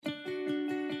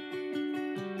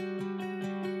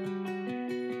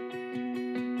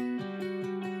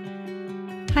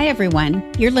Hi, everyone.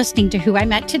 You're listening to Who I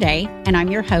Met Today, and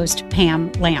I'm your host,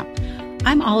 Pam Lamp.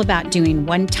 I'm all about doing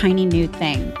one tiny new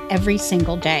thing every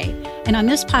single day. And on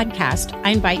this podcast,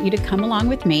 I invite you to come along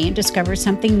with me and discover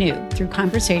something new through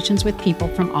conversations with people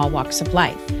from all walks of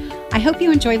life. I hope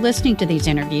you enjoy listening to these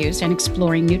interviews and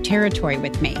exploring new territory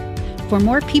with me. For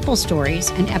more people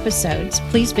stories and episodes,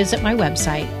 please visit my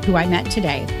website,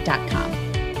 whoimettoday.com.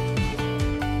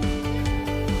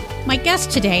 My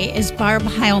guest today is Barb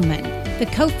Heilman, the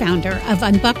co-founder of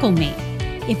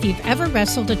UnbuckleMe. If you've ever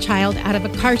wrestled a child out of a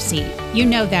car seat, you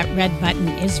know that red button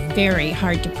is very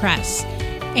hard to press.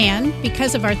 And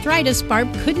because of arthritis,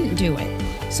 Barb couldn't do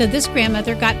it. So this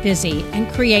grandmother got busy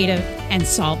and creative and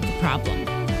solved the problem.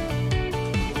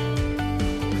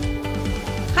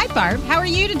 Hi, Barb. How are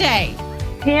you today?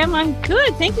 Pam, I'm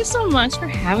good. Thank you so much for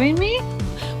having me.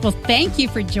 Well, thank you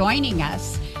for joining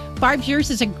us. Barb, yours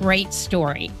is a great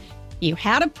story. You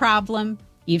had a problem,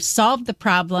 you've solved the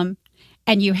problem,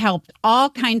 and you helped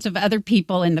all kinds of other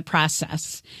people in the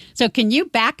process. So can you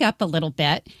back up a little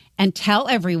bit and tell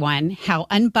everyone how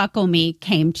UnbuckleMe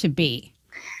came to be?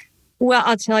 Well,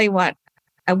 I'll tell you what,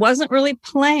 it wasn't really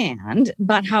planned,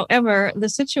 but however, the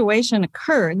situation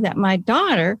occurred that my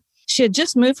daughter, she had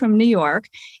just moved from New York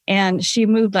and she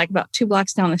moved like about 2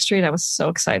 blocks down the street. I was so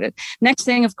excited. Next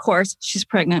thing, of course, she's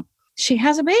pregnant. She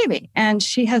has a baby and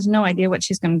she has no idea what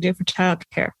she's going to do for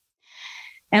childcare.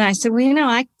 And I said,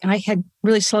 well, I had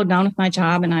really slowed down with my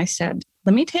job. And I said,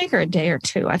 let me take her a day or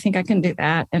two. I think I can do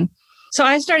that. And so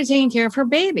I started taking care of her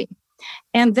baby.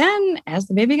 And then as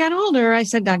the baby got older, I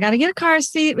said, I got to get a car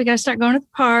seat. We got to start going to the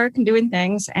park and doing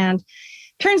things. And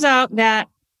turns out that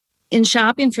in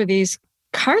shopping for these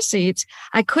car seats,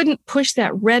 I couldn't push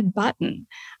that red button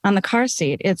on the car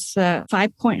seat. It's a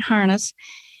 5-point harness.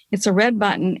 It's a red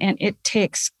button and it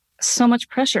takes so much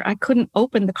pressure. I couldn't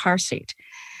open the car seat.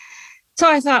 So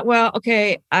I thought, well,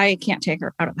 okay, I can't take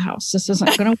her out of the house. This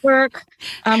isn't going to work.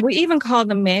 We even called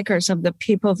the makers of the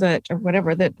people that, or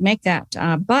whatever, that make that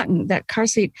button, that car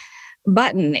seat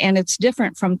button, and it's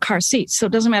different from car seats. So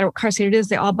it doesn't matter what car seat it is.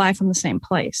 They all buy from the same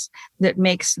place that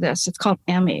makes this. It's called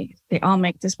ME. They all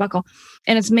make this buckle.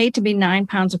 And it's made to be 9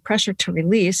 pounds of pressure to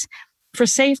release for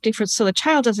safety, so the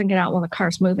child doesn't get out while the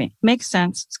car's moving. Makes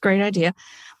sense. It's a great idea.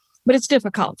 But it's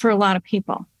difficult for a lot of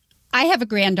people. I have a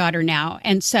granddaughter now,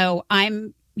 and so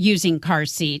I'm using car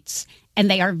seats,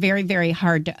 and they are very, very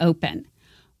hard to open.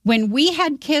 When we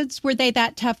had kids, were they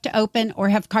that tough to open, or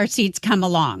have car seats come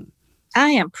along?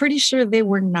 I am pretty sure they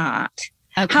were not.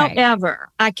 Okay. However,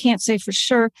 I can't say for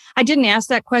sure. I didn't ask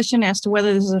that question as to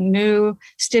whether this is a new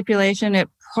stipulation. It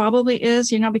probably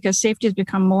is, because safety has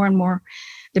become more and more.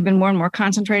 They've been more and more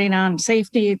concentrating on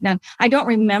safety. And I don't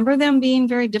remember them being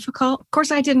very difficult. Of course,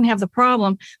 I didn't have the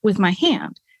problem with my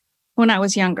hand when I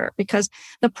was younger, because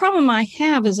the problem I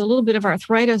have is a little bit of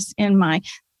arthritis in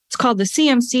it's called the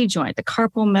CMC joint, the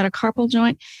carpal metacarpal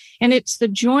joint. And it's the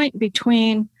joint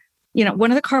between,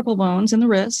 one of the carpal bones in the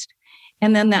wrist,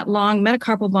 and then that long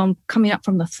metacarpal bone coming up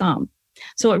from the thumb.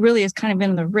 So it really is kind of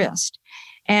in the wrist.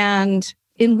 And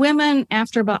in women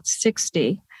after about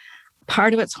 60,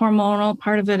 part of it's hormonal.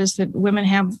 Part of it is that women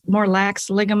have more lax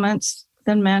ligaments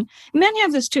than men. Men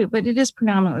have this too, but it is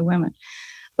predominantly women.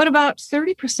 But about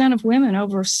 30% of women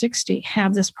over 60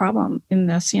 have this problem in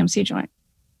the CMC joint.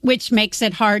 Which makes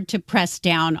it hard to press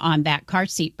down on that car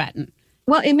seat button.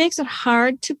 Well, it makes it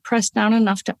hard to press down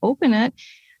enough to open it,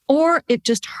 or it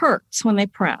just hurts when they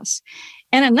press.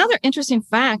 And another interesting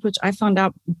fact, which I found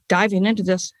out diving into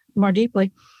this more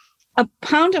deeply, a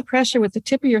pound of pressure with the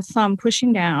tip of your thumb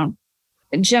pushing down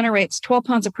generates 12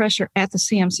 pounds of pressure at the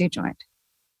CMC joint.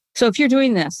 So if you're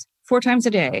doing this 4 times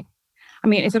a day,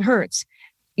 if it hurts,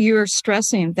 you're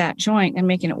stressing that joint and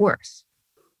making it worse.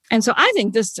 And so I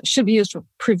think this should be used for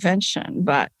prevention.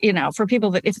 But, for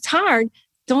people that if it's hard,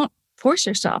 don't force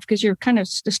yourself, because you're kind of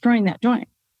destroying that joint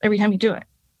every time you do it.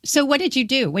 So what did you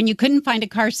do when you couldn't find a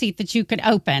car seat that you could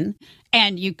open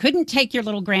and you couldn't take your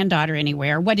little granddaughter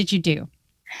anywhere? What did you do?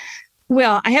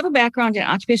 Well, I have a background in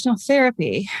occupational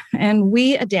therapy, and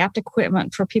we adapt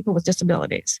equipment for people with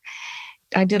disabilities.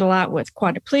 I did a lot with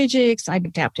quadriplegics. I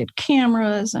adapted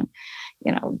cameras and,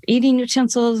 eating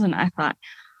utensils. And I thought,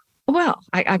 well,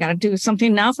 I got to do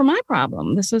something now for my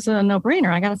problem. This is a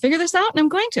no-brainer. I got to figure this out, and I'm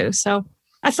going to. So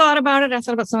I thought about it. I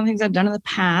thought about some of the things I've done in the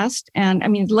past. And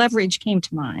leverage came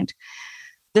to mind.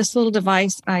 This little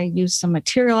device, I used some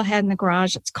material I had in the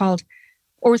garage. It's called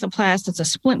orthoplast. It's a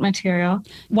splint material.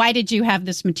 Why did you have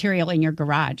this material in your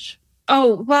garage?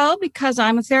 Oh, well, because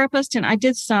I'm a therapist and I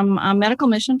did some medical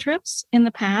mission trips in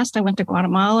the past. I went to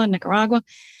Guatemala and Nicaragua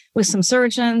with some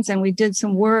surgeons, and we did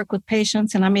some work with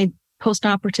patients, and I made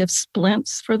post-operative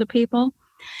splints for the people.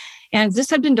 And this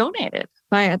had been donated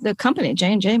by the company,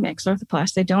 J&J makes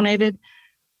Orthoplast. They donated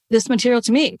this material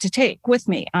to me to take with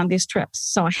me on these trips.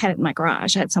 So I had it in my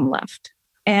garage. I had some left.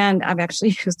 And I've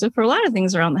actually used it for a lot of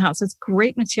things around the house. It's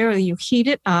great material. You heat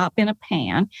it up in a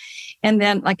pan, and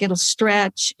then like it'll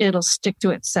stretch, it'll stick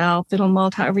to itself, it'll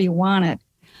mold however you want it.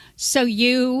 So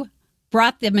you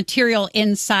brought the material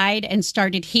inside and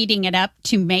started heating it up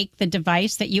to make the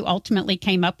device that you ultimately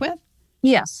came up with?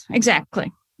 Yes,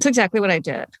 exactly. That's exactly what I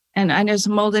did. And I just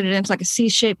molded it into like a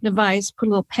C-shaped device, put a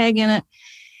little peg in it,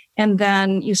 and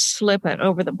then you slip it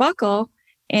over the buckle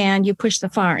and you push the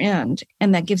far end,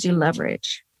 and that gives you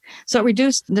leverage. So it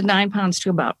reduced the 9 pounds to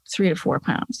about 3 to 4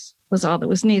 pounds was all that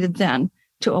was needed then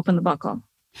to open the buckle.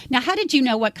 Now, how did you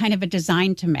know what kind of a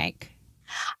design to make?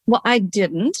 Well, I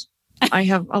didn't. I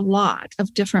have a lot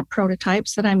of different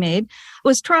prototypes that I made. It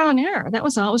was trial and error. That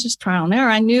was all. It was just trial and error.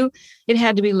 I knew it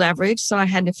had to be leveraged, so I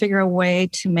had to figure a way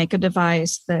to make a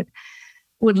device that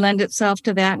would lend itself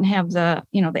to that and have the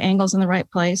angles in the right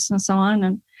place and so on.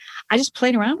 And I just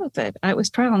played around with it. It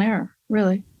was trial and error,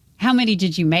 really. How many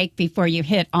did you make before you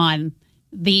hit on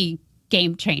the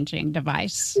game-changing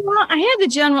device? Well, I had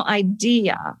the general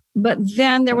idea, but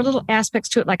then there were little aspects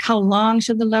to it, like how long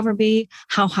should the lever be?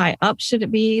 How high up should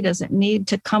it be? Does it need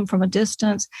to come from a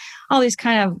distance? All these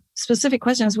kind of specific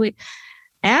questions. We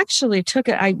actually took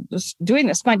it. I was doing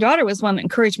this. My daughter was one that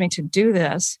encouraged me to do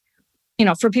this,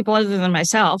 for people other than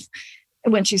myself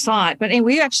when she saw it. But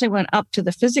we actually went up to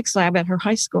the physics lab at her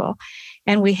high school,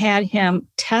 and we had him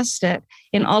test it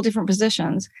in all different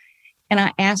positions. And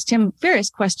I asked him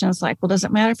various questions like, well, does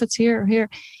it matter if it's here or here?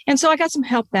 And so I got some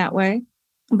help that way,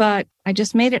 but I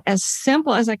just made it as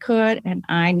simple as I could. And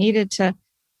I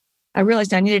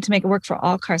realized I needed to make it work for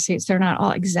all car seats. They're not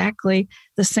all exactly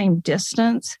the same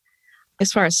distance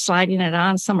as far as sliding it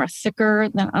on. Some are thicker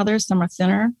than others, some are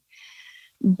thinner.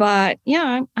 But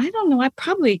yeah, I don't know. I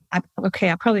probably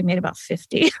made about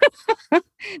 50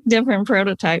 different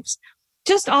prototypes,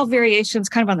 just all variations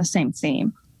kind of on the same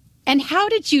theme. And how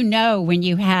did you know when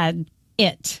you had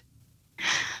it?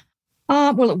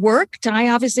 Well, it worked. I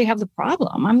obviously have the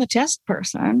problem. I'm the test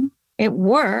person. It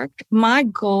worked. My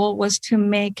goal was to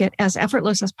make it as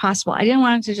effortless as possible. I didn't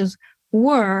want it to just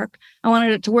work. I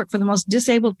wanted it to work for the most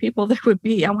disabled people there would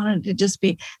be. I wanted it to just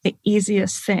be the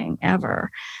easiest thing ever.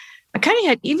 I kind of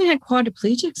had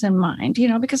quadriplegics in mind,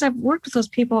 because I've worked with those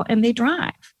people and they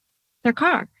drive their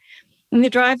car. And they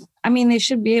drive, they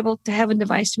should be able to have a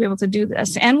device to be able to do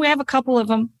this. And we have a couple of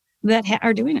them that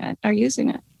are doing it, are using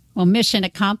it. Well, mission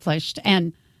accomplished,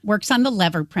 and works on the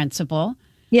lever principle.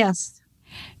 Yes.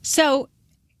 So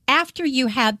after you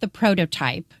had the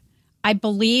prototype, I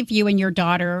believe you and your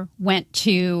daughter went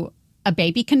to a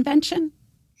baby convention?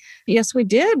 Yes, we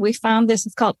did. We found this.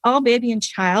 It's called All Baby and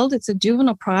Child. It's a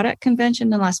juvenile product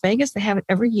convention in Las Vegas. They have it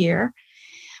every year.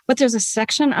 But there's a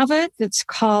section of it that's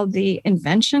called the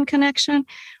Invention Connection,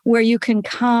 where you can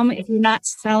come if you're not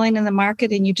selling in the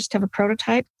market and you just have a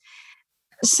prototype.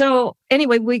 So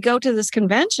anyway, we go to this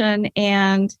convention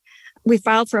and we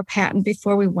filed for a patent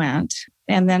before we went.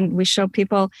 And then we show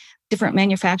people, different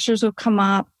manufacturers will come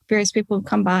up, various people will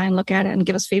come by and look at it and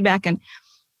give us feedback. And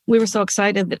we were so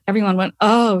excited that everyone went,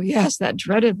 oh, yes, that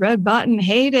dreaded red button,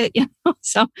 hate it.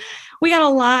 So we got a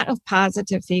lot of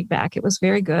positive feedback. It was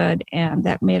very good. And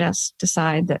that made us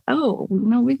decide that,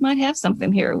 we might have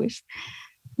something here.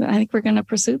 I think we're going to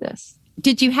pursue this.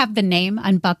 Did you have the name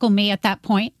UnbuckleMe at that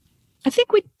point? I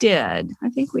think we did.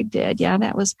 Yeah,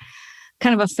 that was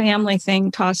kind of a family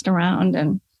thing tossed around.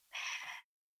 And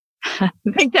I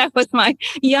think that was my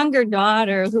younger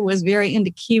daughter who was very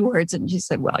into keywords. And she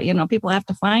said, well, people have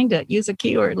to find it. Use a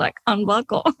keyword like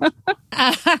unbuckle.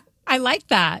 I like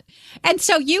that. And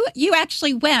so you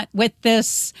actually went with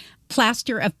this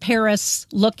plaster of Paris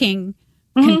looking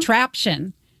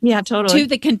contraption. Yeah, totally. To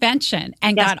the convention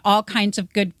and got all kinds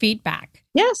of good feedback.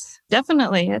 Yes,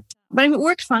 definitely. But it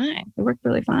worked fine. It worked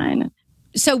really fine.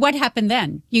 So what happened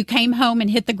then? You came home and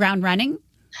hit the ground running?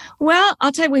 Well,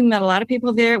 I'll tell you, we met a lot of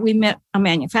people there. We met a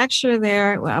manufacturer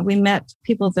there. We met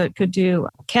people that could do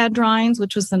CAD drawings,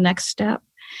 which was the next step.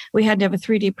 We had to have a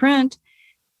 3D print,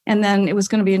 and then it was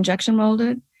going to be injection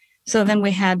molded. So then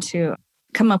we had to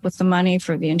come up with the money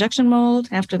for the injection mold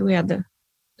after we had the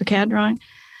CAD drawing.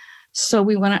 So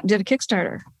we went out and did a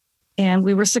Kickstarter, and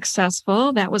we were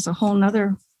successful. That was a whole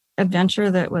nother adventure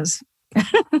that was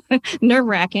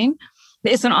nerve-wracking.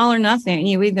 It's an all or nothing.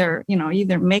 You either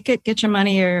make it, get your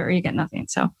money, or you get nothing.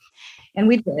 So, and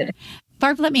we did.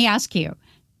 Barb, let me ask you,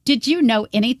 did you know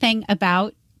anything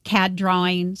about CAD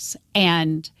drawings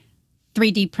and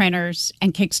 3D printers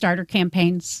and Kickstarter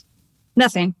campaigns?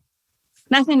 Nothing.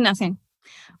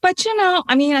 But,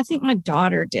 I think my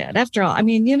daughter did. After all, I'm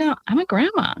a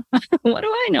grandma. What do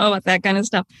I know about that kind of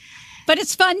stuff? But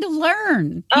it's fun to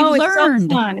learn. It's so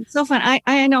fun. It's so fun.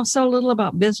 I know so little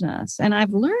about business, and I've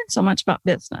learned so much about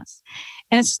business.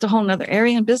 And it's just a whole nother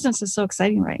area. And business is so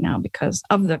exciting right now because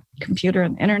of the computer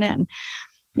and the internet. And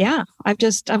yeah, I've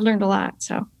learned a lot.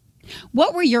 So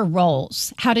what were your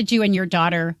roles? How did you and your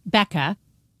daughter, Becca,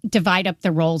 divide up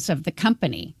the roles of the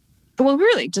company? Well, we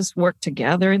really just worked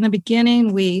together. In the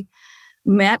beginning, we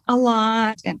met a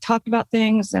lot and talked about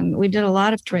things, and we did a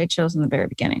lot of trade shows in the very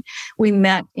beginning. We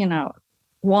met,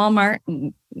 Walmart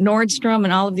and Nordstrom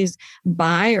and all of these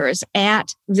buyers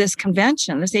at this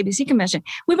convention, this ABC convention.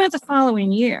 We met the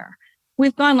following year.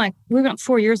 We went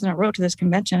 4 years in a row to this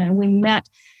convention, and we met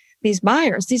these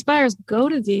buyers. These buyers go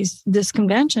to this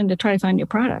convention to try to find new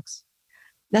products.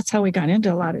 That's how we got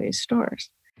into a lot of these stores.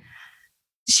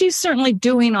 She's certainly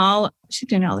doing all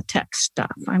the tech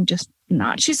stuff. I'm just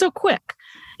not. She's so quick.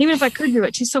 Even if I could do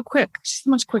it, she's so quick. She's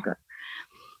much quicker.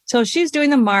 So she's doing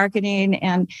the marketing.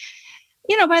 And,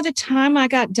 by the time I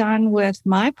got done with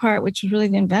my part, which was really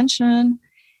the invention.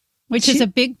 Which is a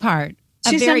big part,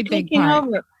 a very big part.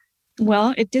 Over.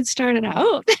 Well, it did start it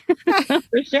out,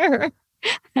 for sure.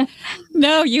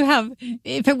 No,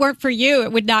 if it weren't for you,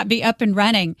 it would not be up and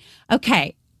running.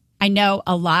 Okay. I know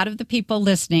a lot of the people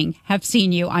listening have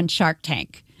seen you on Shark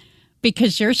Tank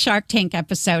because your Shark Tank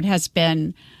episode has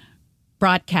been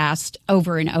broadcast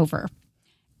over and over.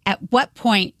 At what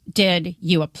point did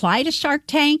you apply to Shark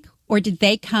Tank, or did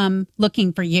they come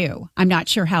looking for you? I'm not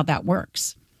sure how that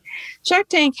works. Shark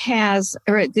Tank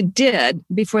it did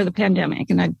before the pandemic,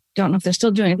 and I don't know if they're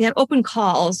still doing it. They had open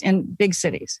calls in big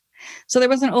cities. So there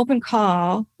was an open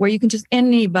call where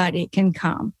anybody can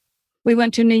come. We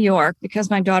went to New York because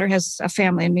my daughter has a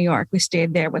family in New York. We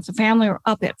stayed there with the family. We're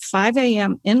up at 5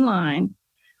 a.m. in line,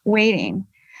 waiting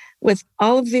with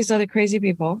all of these other crazy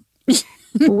people,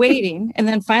 waiting, and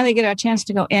then finally get our chance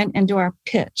to go in and do our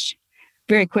pitch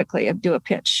very quickly, do a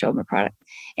pitch, show them a product.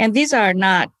 And these are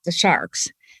not the sharks.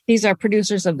 These are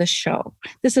producers of the show.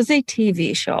 This is a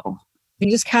TV show.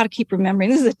 You just got to keep remembering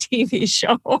this is a TV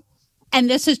show. And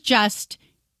this is just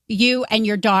you and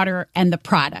your daughter and the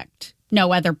product.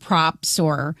 No other props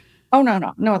or... Oh,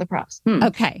 no other props.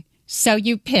 Okay. So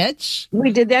you pitch.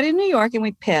 We did that in New York and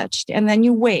we pitched, and then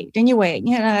you wait.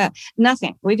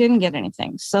 Nothing. We didn't get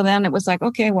anything. So then it was like,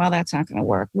 okay, well, that's not going to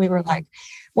work. We were like,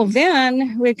 well,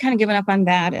 then we had kind of given up on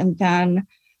that. And then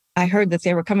I heard that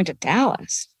they were coming to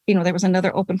Dallas. There was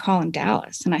another open call in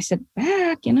Dallas. And I said,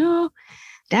 Beck,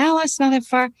 Dallas, not that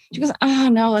far. She goes, oh,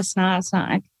 no, it's not. It's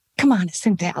not. Come on, it's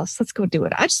in Dallas. Let's go do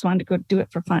it. I just wanted to go do it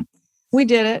for fun. We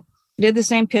did it. Did the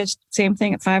same pitch, same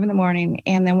thing at 5 a.m.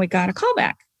 And then we got a call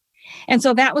back. And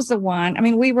so that was the one. I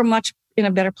mean, we were much in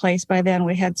a better place by then.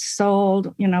 We had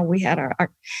sold, we had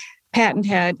our patent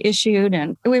had issued,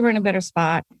 and we were in a better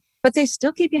spot. But they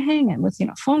still keep you hanging with,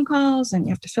 phone calls, and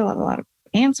you have to fill out a lot of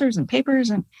answers and papers.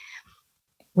 And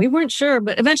we weren't sure.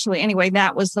 But eventually, anyway,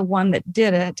 that was the one that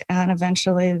did it. And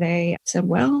eventually they said,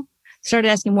 well, started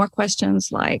asking more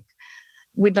questions like,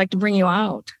 we'd like to bring you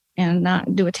out and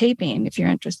not do a taping if you're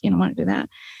interested, want to do that.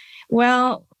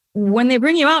 Well, when they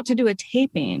bring you out to do a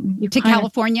taping, to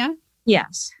California?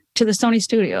 Yes, to the Sony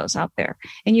studios out there.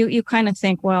 And you kind of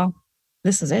think, well,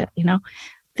 this is it,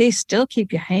 They still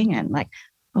keep you hanging like,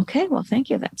 okay, well, thank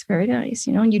you. That's very nice,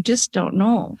 and you just don't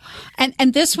know.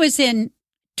 And this was in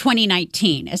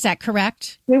 2019, is that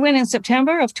correct? We went in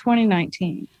September of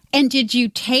 2019. And did you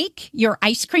take your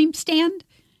ice cream stand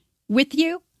with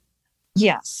you?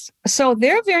 Yes. So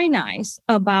they're very nice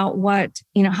about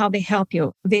how they help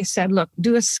you. They said, look,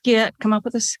 do a skit, come up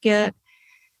with a skit.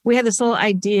 We had this little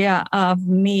idea of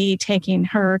me taking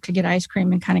her to get ice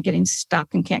cream and kind of getting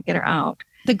stuck and can't get her out.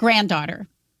 The granddaughter.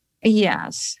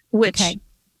 Yes. Which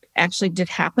actually did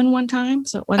happen one time.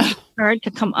 So it wasn't hard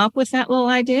to come up with that little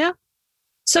idea.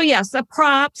 So yes, the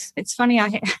props. It's funny.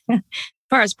 As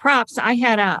far as props, I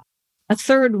had a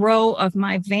third row of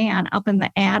my van up in the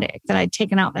attic that I'd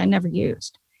taken out that I never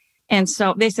used. And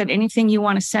so they said, anything you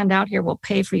want to send out here, we'll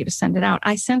pay for you to send it out.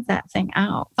 I sent that thing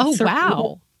out. Oh,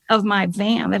 wow. Of my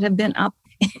van that had been up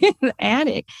in the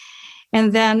attic.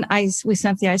 And then we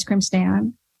sent the ice cream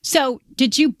stand. So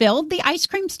did you build the ice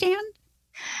cream stand?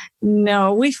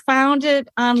 No, we found it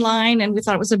online and we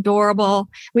thought it was adorable.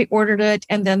 We ordered it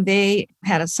and then they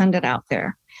had us send it out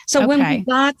there. So when we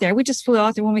got there, we just flew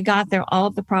out there. When we got there, all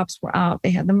of the props were out. They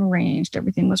had them arranged.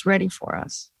 Everything was ready for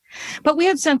us. But we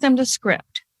had sent them the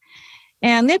script.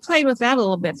 And they played with that a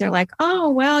little bit. They're like, oh,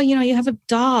 well, you have a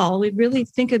doll. We really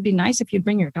think it'd be nice if you'd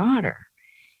bring your daughter.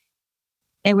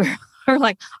 And we're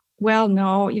like, well,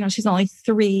 no, she's only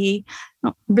 3. I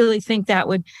don't really think that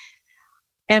would.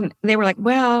 And they were like,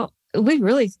 well, we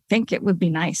really think it would be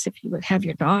nice if you would have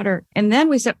your daughter. And then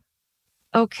we said,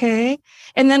 okay.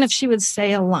 And then if she would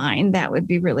say a line, that would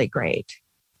be really great.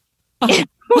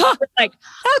 Like,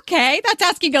 okay, that's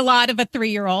asking a lot of a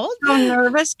 3-year-old. How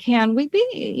nervous can we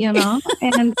be,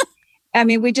 And I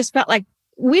mean, we just felt like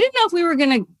we didn't know if we were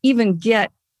going to even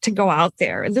get to go out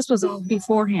there. This was all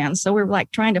beforehand. So we were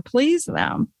like trying to please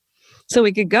them so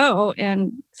we could go.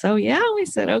 And so, yeah, we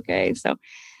said, okay. So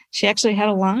she actually had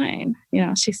a line,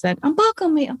 she said,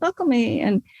 UnbuckleMe.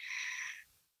 And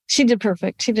she did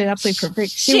perfect. She did absolutely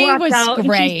perfect. She walked was out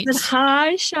great. And she said,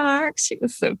 hi, sharks. She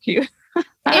was so cute.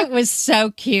 It was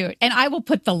so cute. And I will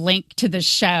put the link to the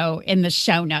show in the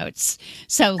show notes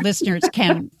so listeners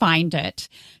can find it.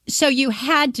 So you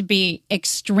had to be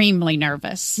extremely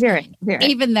nervous. Very.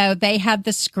 Even though they had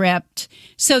the script.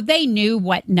 So they knew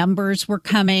what numbers were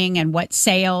coming and what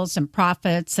sales and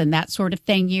profits and that sort of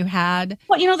thing you had.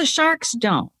 Well, the sharks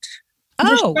don't.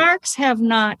 The sharks have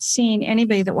not seen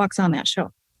anybody that walks on that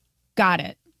show. Got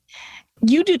it.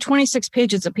 You do 26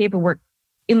 pages of paperwork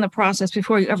in the process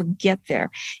before you ever get there.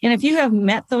 And if you have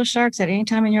met those sharks at any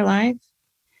time in your life,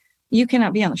 you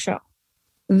cannot be on the show.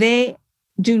 They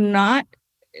do not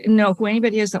know who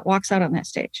anybody is that walks out on that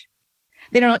stage.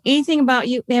 They don't know anything about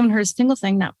you. They haven't heard a single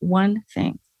thing, not one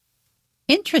thing.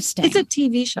 Interesting. It's a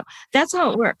TV show. That's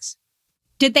how it works.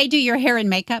 Did they do your hair and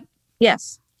makeup?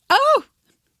 Yes. Oh,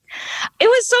 it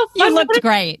was so fun. You looked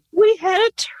great. We had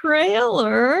a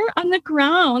trailer on the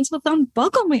grounds with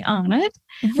UnbuckleMe on it.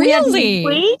 Really? We had to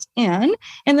wait in,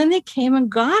 and then they came and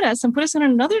got us and put us in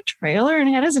another trailer and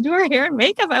had us do our hair and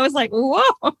makeup. I was like,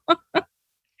 whoa.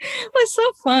 It was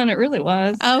so fun. It really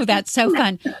was. Oh, that's so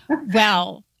fun.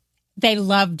 Well, they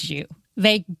loved you.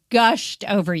 They gushed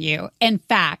over you. In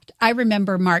fact, I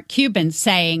remember Mark Cuban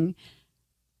saying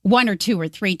 1 or 2 or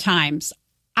 3 times,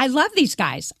 I love these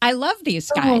guys. I love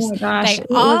these guys. Oh my gosh. They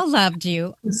all loved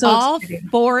you. So all exciting.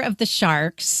 4 of the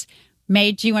sharks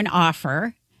made you an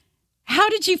offer. How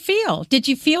did you feel? Did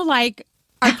you feel like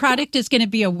our product is going to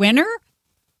be a winner?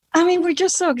 I mean, we're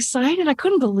just so excited. I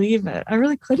couldn't believe it. I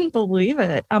really couldn't believe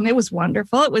it. It was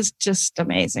wonderful. It was just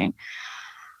amazing.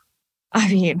 I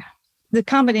mean, the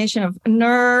combination of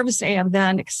nerves and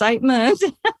then excitement.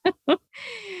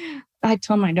 I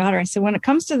told my daughter, I said, when it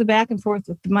comes to the back and forth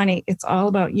with the money, it's all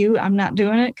about you. I'm not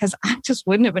doing it because I just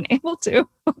wouldn't have been able to.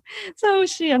 So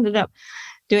she ended up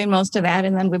doing most of that.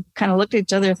 And then we kind of looked at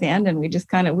each other at the end and we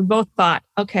both thought,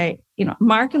 okay,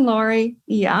 Mark and Lori,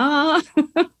 yeah.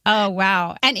 Oh,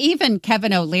 wow. And even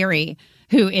Kevin O'Leary,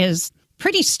 who is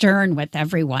pretty stern with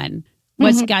everyone,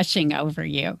 was gushing over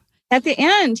you. At the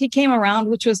end, he came around,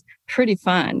 which was pretty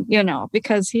fun,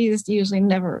 because he's usually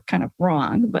never kind of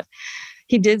wrong. But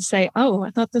he did say, oh, I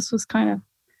thought this was kind of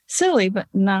silly, but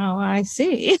now I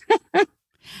see.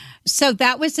 So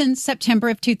that was in September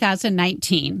of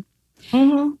 2019.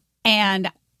 Mm-hmm.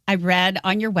 And I read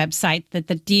on your website that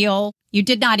the deal, you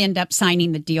did not end up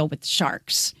signing the deal with the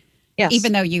Sharks. Yes.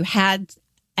 Even though you had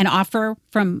an offer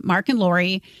from Mark and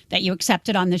Lori that you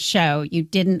accepted on the show, you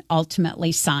didn't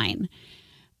ultimately sign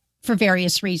for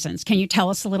various reasons. Can you tell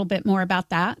us a little bit more about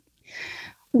that?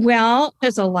 Well,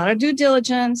 there's a lot of due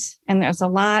diligence and there's a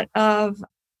lot of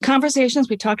conversations.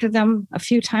 We talked to them a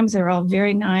few times. They're all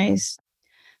very nice.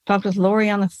 Talked with Lori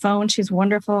on the phone. She's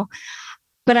wonderful.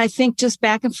 But I think just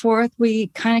back and forth, we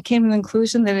kind of came to the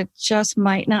conclusion that it just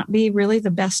might not be really the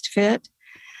best fit.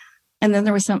 And then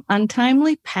there were some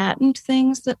untimely patent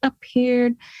things that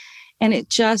appeared. And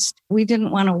we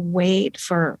didn't want to wait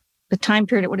for the time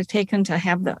period it would have taken to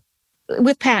have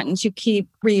with patents, you keep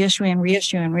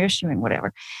reissuing,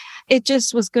 whatever. It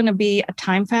just was going to be a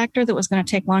time factor that was going to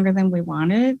take longer than we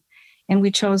wanted. And we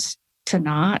chose to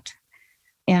not.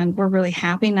 And we're really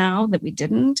happy now that we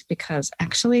didn't, because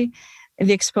actually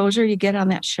the exposure you get on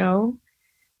that show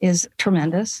is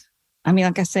tremendous. I mean,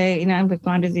 like I say, we've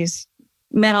gone to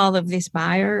met all of these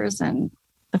buyers, and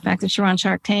the fact that you're on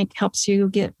Shark Tank helps you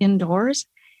get indoors.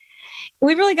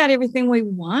 We really got everything we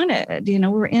wanted.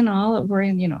 We're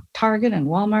in Target and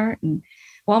Walmart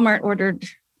ordered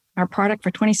our product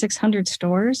for 2,600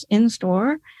 stores in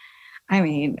store. I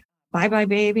mean, bye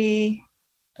baby.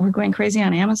 We're going crazy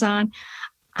on Amazon.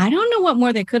 I don't know what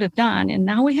more they could have done. And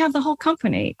now we have the whole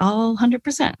company, all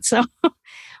 100%. So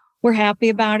we're happy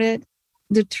about it.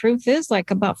 The truth is,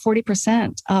 like, about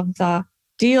 40% of the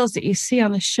deals that you see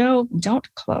on the show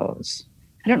don't close.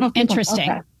 I don't know if people know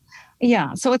that.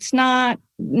 Yeah. So it's not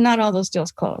all those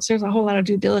deals close. There's a whole lot of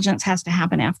due diligence has to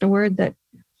happen afterward that,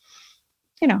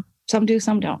 some do,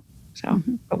 some don't. So,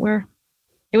 but we're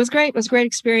It was great. It was a great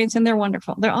experience, and they're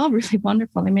wonderful. They're all really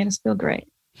wonderful. They made us feel great.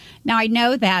 Now, I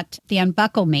know that the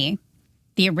UnbuckleMe,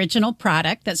 the original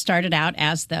product that started out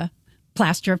as the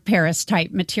plaster of Paris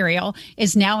type material,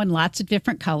 is now in lots of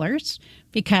different colors,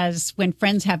 because when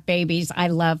friends have babies, I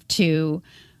love to,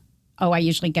 I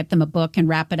usually get them a book and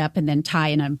wrap it up and then tie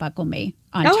an UnbuckleMe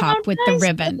on top with the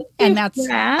ribbon. And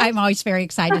I'm always very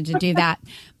excited to do that.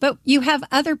 But you have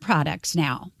other products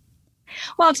now.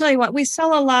 Well, I'll tell you what, we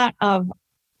sell a lot of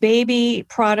baby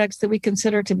products that we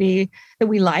consider to be, that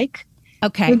we like.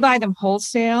 Okay. We buy them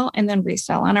wholesale and then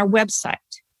resell on our website.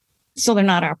 So they're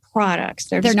not our products.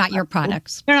 They're not your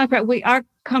products. They're not. We are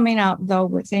coming out, though,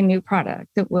 with a new product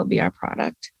that will be our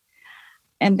product.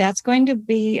 And that's going to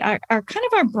be our kind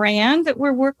of our brand that we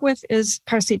work with is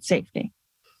car seat safety.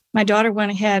 My daughter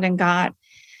went ahead and got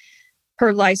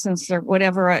her license or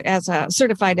whatever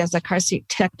certified as a car seat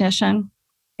technician.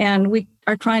 And we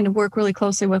are trying to work really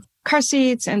closely with car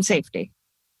seats and safety.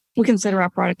 We consider our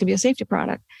product to be a safety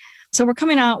product. So we're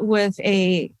coming out with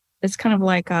it's kind of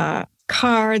like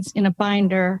cards in a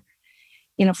binder,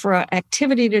 for an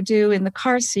activity to do in the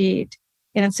car seat.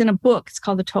 And it's in a book. It's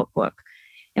called the Tote Book.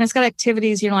 And it's got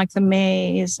activities, like the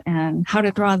maze and how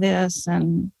to draw this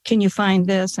and can you find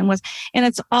this and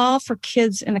it's all for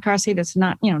kids in the car seat. It's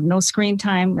not, no screen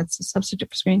time. It's a substitute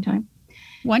for screen time.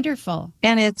 Wonderful.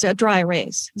 And it's a dry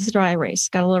erase. It's a dry erase. It's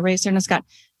got a little eraser and it's got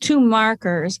 2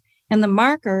 markers. And the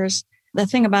markers, the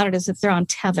thing about it is if they're on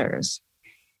tethers,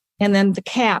 and then the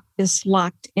cap is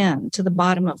locked in to the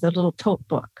bottom of the little tote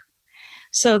book,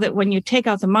 so that when you take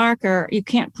out the marker, you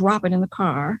can't drop it in the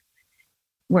car.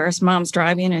 Whereas mom's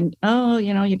driving and,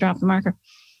 you drop the marker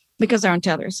because they're on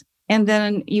tethers. And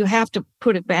then you have to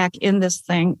put it back in this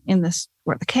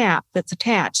where the cap that's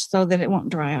attached so that it won't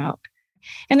dry out.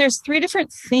 And there's 3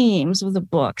 different themes of the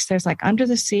books. There's like Under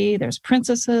the Sea, there's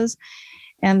Princesses,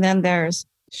 and then there's,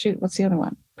 what's the other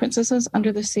one? Princesses,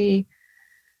 Under the Sea.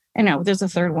 I know there's a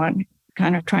third one,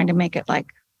 kind of trying to make it like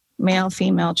male,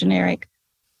 female, generic.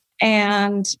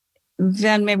 And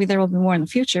then maybe there will be more in the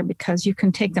future because you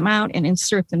can take them out and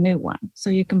insert the new one. So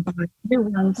you can buy new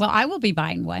ones. Well, I will be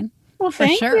buying one. Well,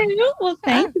 thank you. Well,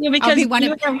 thank you. Because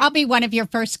I'll be one of your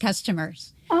first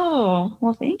customers. Oh,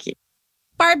 well, thank you.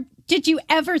 Barb, did you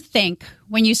ever think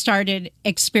when you started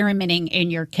experimenting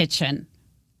in your kitchen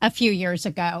a few years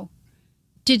ago,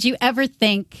 did you ever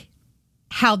think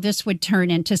how this would turn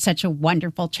into such a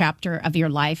wonderful chapter of your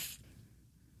life?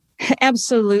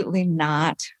 Absolutely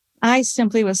not. I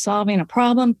simply was solving a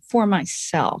problem for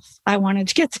myself. I wanted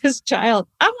to get this child.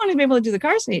 I wanted to be able to do the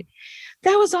car seat.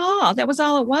 That was all. That was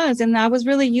all it was. And I was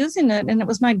really using it. And it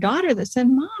was my daughter that said,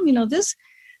 Mom, there's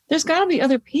got to be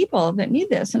other people that need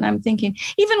this. And I'm thinking,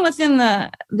 even within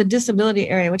the disability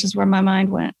area, which is where my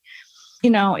mind went,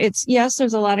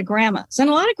 there's a lot of grandmas. And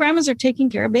a lot of grandmas are taking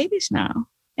care of babies now.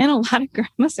 And a lot of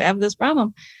grandmas have this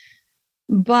problem.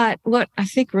 But what I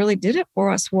think really did it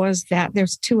for us was that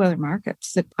there's 2 other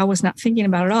markets that I was not thinking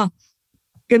about at all.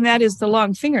 And that is the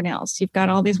long fingernails. You've got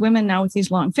all these women now with these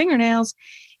long fingernails,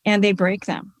 and they break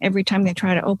them. Every time they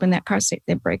try to open that car seat,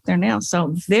 they break their nails.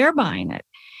 So they're buying it.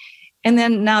 And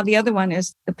then now the other one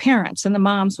is the parents and the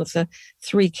moms with the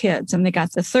 3 kids. And they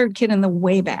got the 3rd kid in the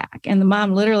way back. And the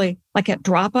mom literally, like at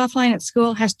drop-off line at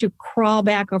school, has to crawl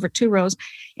back over 2 rows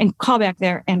and call back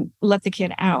there and let the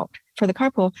kid out for the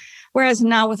carpool. Whereas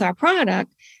now with our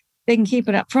product, they can keep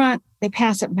it up front. They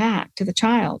pass it back to the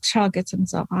child. Child gets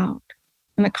himself out.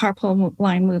 And the carpool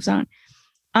line moves on.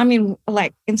 I mean,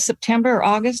 like in September or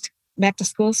August, back to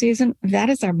school season, that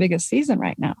is our biggest season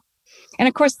right now. And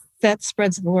of course, that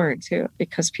spreads the word too,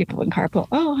 because people in carpool,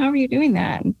 how are you doing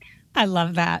that? I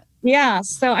love that. Yeah.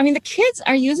 So, the kids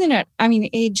are using it.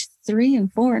 Age 3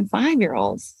 and 4 and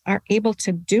 5-year-olds are able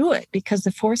to do it because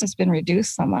the force has been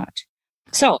reduced so much.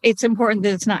 So it's important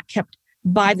that it's not kept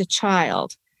by the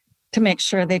child to make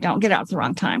sure they don't get out at the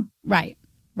wrong time. Right.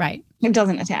 It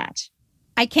doesn't attach.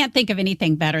 I can't think of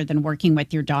anything better than working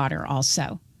with your daughter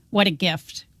also. What a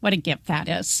gift. What a gift that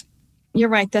is. You're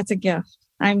right. That's a gift.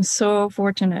 I'm so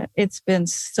fortunate. It's been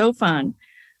so fun.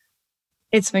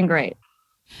 It's been great.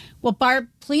 Well, Barb,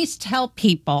 please tell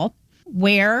people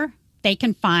where they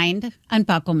can find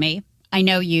UnbuckleMe. I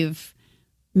know you've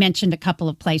mentioned a couple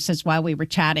of places while we were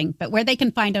chatting, but where they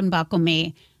can find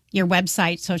UnbuckleMe, your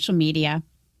website, social media.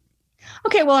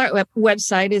 Okay, well, our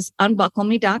website is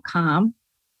UnbuckleMe.com.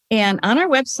 And on our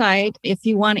website, if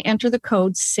you want to enter the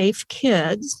code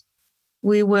SAFEKIDS,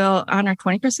 we will honor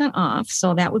 20% off.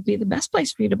 So that would be the best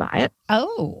place for you to buy it.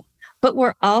 Oh. But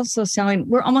we're also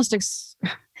we're almost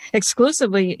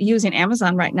exclusively using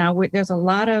Amazon right now. There's a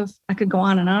lot of, I could go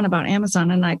on and on about Amazon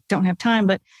and I don't have time,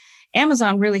 but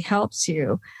Amazon really helps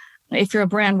you if you're a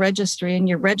brand registry and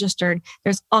you're registered,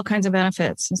 there's all kinds of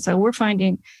benefits. And so we're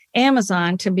finding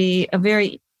Amazon to be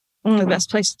one of the best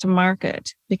places to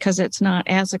market because it's not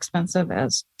as expensive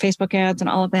as Facebook ads and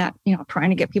all of that,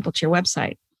 trying to get people to your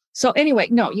website. So anyway,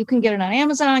 no, you can get it on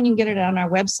Amazon. You can get it on our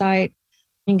website.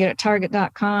 You can get it at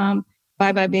Target.com,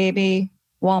 Bye Bye Baby,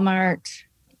 Walmart.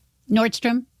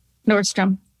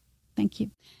 Nordstrom. Thank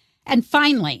you. And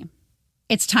finally,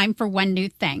 it's time for one new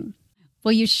thing.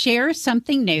 Will you share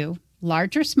something new,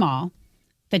 large or small,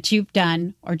 that you've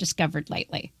done or discovered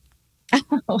lately?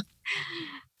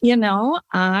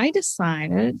 I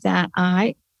decided that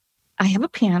I have a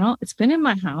piano. It's been in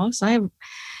my house.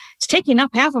 It's taking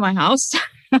up half of my house.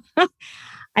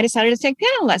 I decided to take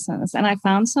piano lessons, and I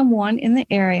found someone in the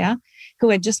area who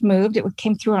had just moved. It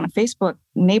came through on a Facebook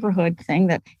neighborhood thing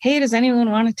that, hey, does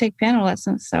anyone want to take piano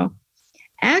lessons? So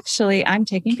actually, I'm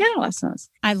taking piano lessons.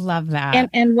 I love that.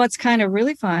 And what's kind of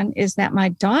really fun is that my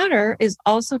daughter is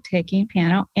also taking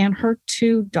piano, and her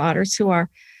two daughters who are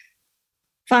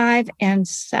 5 and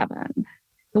 7.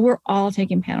 We're all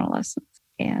taking piano lessons,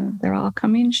 and they're all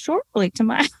coming shortly to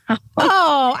my house.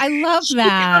 Oh, I love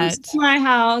that. She comes to my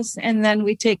house, and then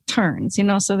we take turns,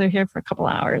 so they're here for a couple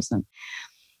hours.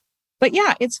 But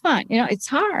yeah, it's fun. It's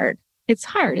hard.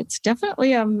 It's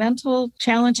definitely a mental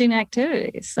challenging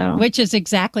activity. So, which is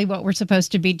exactly what we're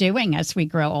supposed to be doing as we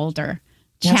grow older.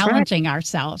 Challenging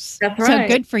ourselves. That's right.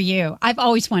 So good for you. I've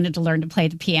always wanted to learn to play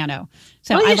the piano.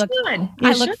 So I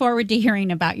look forward to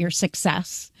hearing about your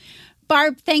success.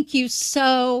 Barb, thank you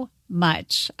so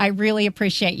much. I really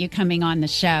appreciate you coming on the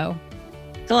show.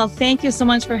 Well, thank you so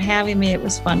much for having me. It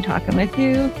was fun talking with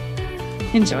you.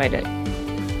 Enjoyed it.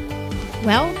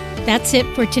 Well, that's it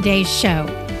for today's show.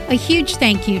 A huge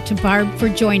thank you to Barb for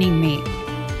joining me.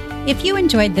 If you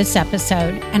enjoyed this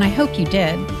episode, and I hope you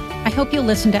did, I hope you'll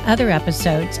listen to other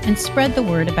episodes and spread the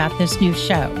word about this new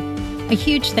show. A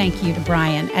huge thank you to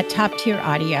Brian at Top Tier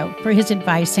Audio for his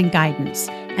advice and guidance.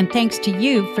 And thanks to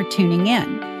you for tuning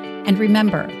in. And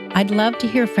remember, I'd love to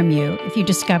hear from you if you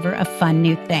discover a fun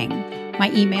new thing.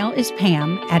 My email is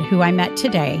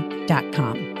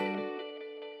pam@whoimettoday.com.